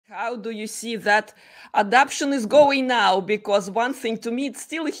how do you see that adoption is going now? Because one thing, to me, it's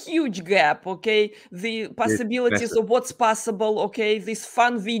still a huge gap, okay? The possibilities of what's possible, okay? These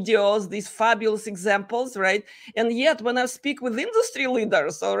fun videos, these fabulous examples, right? And yet, when I speak with industry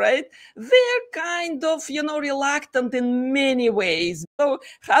leaders, all right, they're kind of, reluctant in many ways. So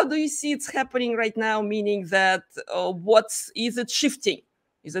how do you see it's happening right now? Meaning that is it shifting?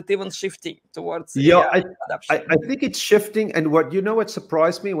 Is it even shifting towards adoption? I think it's shifting. And what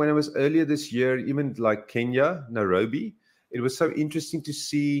surprised me when I was earlier this year, even like Kenya, Nairobi, it was so interesting to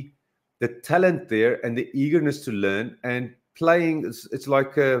see the talent there and the eagerness to learn and playing. It's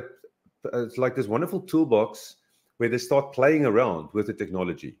like this wonderful toolbox where they start playing around with the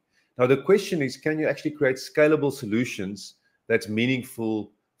technology. Now, the question is, can you actually create scalable solutions that's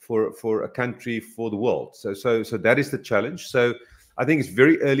meaningful for a country, for the world? So that is the challenge. So I think it's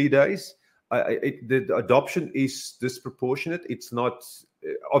very early days. The adoption is disproportionate. It's not,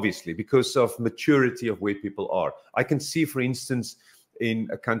 obviously, because of maturity of where people are. I can see, for instance, in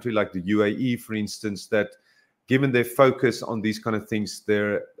a country like the UAE, for instance, that given their focus on these kind of things,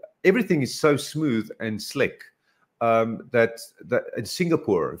 everything is so smooth and slick that in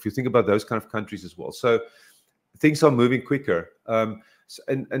Singapore, if you think about those kind of countries as well. So things are moving quicker. And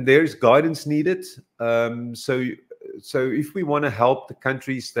there's guidance needed. So if we want to help the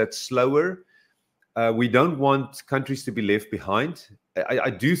countries that's slower, we don't want countries to be left behind. I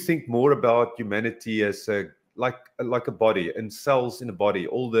do think more about humanity as like a body and cells in a body.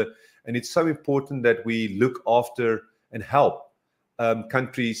 And it's so important that we look after and help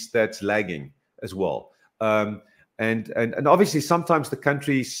countries that's lagging as well. And obviously sometimes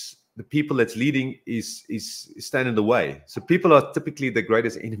the people that's leading is stand in the way. So people are typically the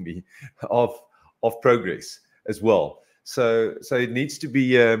greatest enemy of progress as well. So it needs to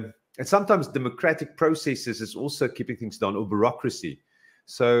be, and sometimes democratic processes is also keeping things down, or bureaucracy.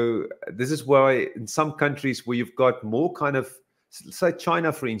 So this is why in some countries where you've got more kind of, say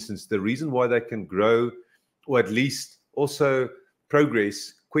China, for instance, the reason why they can grow, or at least also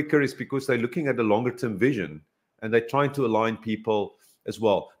progress quicker, is because they're looking at a longer term vision and they're trying to align people as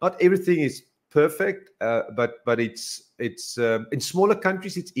well. Not everything is perfect, but it's in smaller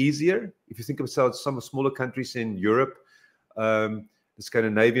countries it's easier. If you think of some smaller countries in Europe, the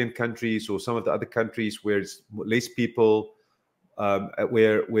Scandinavian countries, or some of the other countries where it's less people,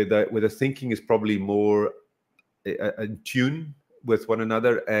 where the thinking is probably more in tune with one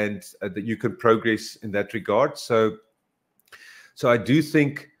another, and that you can progress in that regard. So I do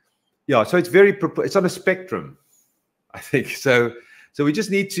think, yeah. So it's on a spectrum, I think. So we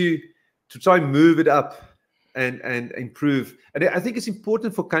just need to try and move it up and improve. And I think it's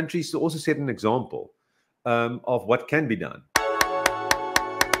important for countries to also set an example of what can be done.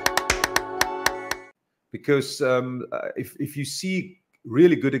 Because if you see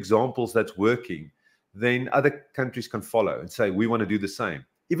really good examples that's working, then other countries can follow and say, we want to do the same.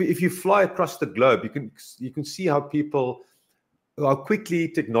 If you fly across the globe, you can see how quickly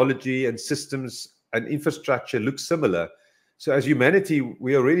technology and systems and infrastructure look similar. So as humanity,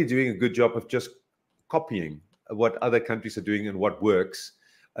 we are already doing a good job of just copying what other countries are doing and what works.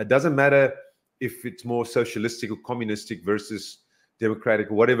 It doesn't matter if it's more socialistic or communistic versus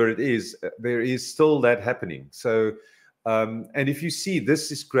democratic, or whatever it is, there is still that happening. So, and if you see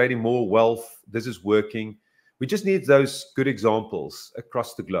this is creating more wealth, this is working, we just need those good examples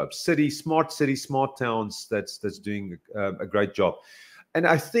across the globe. Smart cities, smart towns, that's doing a great job. And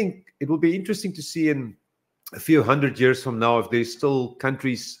I think it will be interesting to see in a few hundred years from now, if there's still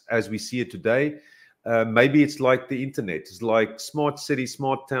countries as we see it today. Maybe it's like the internet. It's like smart cities,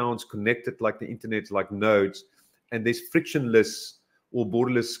 smart towns connected like the internet, like nodes, and there's frictionless or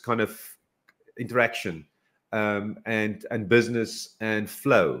borderless kind of interaction and business and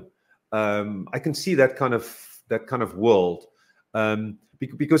flow. I can see that kind of world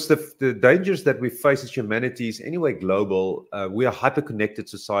because the dangers that we face as humanity is anyway global. We are hyper-connected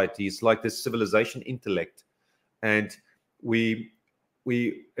societies, like this civilization intellect, and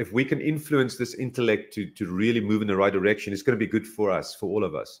if we can influence this intellect to really move in the right direction, it's going to be good for us, for all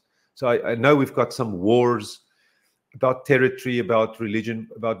of us. So I know we've got some wars about territory, about religion,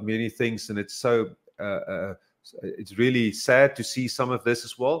 about many things, and it's it's really sad to see some of this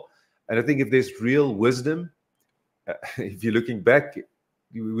as well. And I think if there's real wisdom, if you're looking back,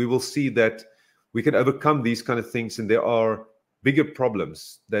 we will see that we can overcome these kind of things, and there are bigger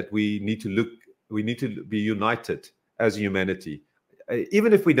problems that we need to be united as humanity.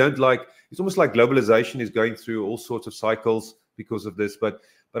 Even if we don't like, it's almost like globalization is going through all sorts of cycles because of this. But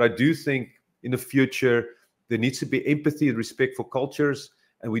I do think in the future, there needs to be empathy and respect for cultures,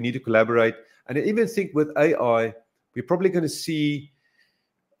 and we need to collaborate. And I even think with AI, we're probably going to see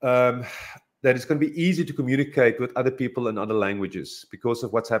that it's going to be easy to communicate with other people in other languages because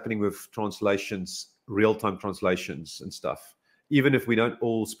of what's happening with translations, real-time translations and stuff. Even if we don't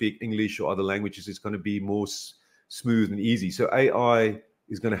all speak English or other languages, it's going to be more smooth and easy. So AI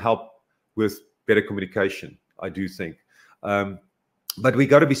is going to help with better communication, I do think. But we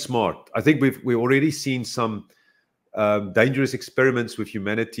got to be smart. I think we've already seen some dangerous experiments with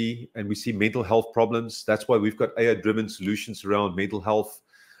humanity, and we see mental health problems. That's why we've got AI-driven solutions around mental health.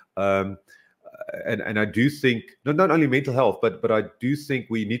 And I do think not only mental health, but I do think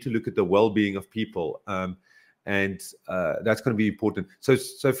we need to look at the well-being of people, and that's going to be important. So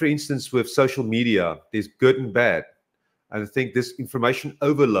for instance, with social media, there's good and bad, and I think this information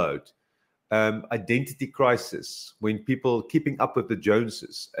overload, identity crisis, when people keeping up with the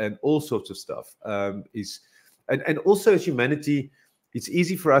Joneses and all sorts of stuff and also as humanity, it's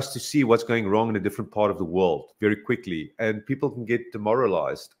easy for us to see what's going wrong in a different part of the world very quickly, and people can get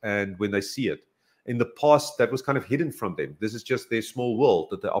demoralized. And when they see it, in the past, that was kind of hidden from them. This is just their small world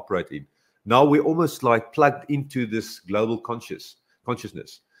that they operate in. Now we're almost like plugged into this global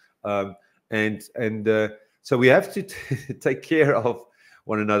consciousness, so we have to take care of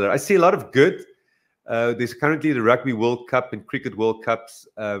one another. I see a lot of good. There's currently the Rugby World Cup and Cricket World Cups.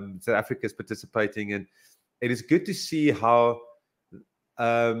 South Africa is participating, and it is good to see how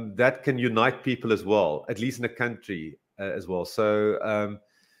that can unite people as well, at least in a country as well. So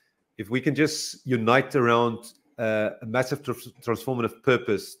if we can just unite around a massive transformative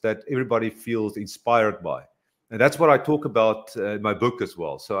purpose that everybody feels inspired by. And that's what I talk about in my book as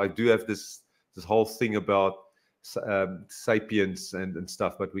well. So I do have this whole thing about sapiens and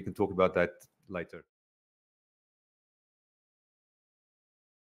stuff, but we can talk about that later.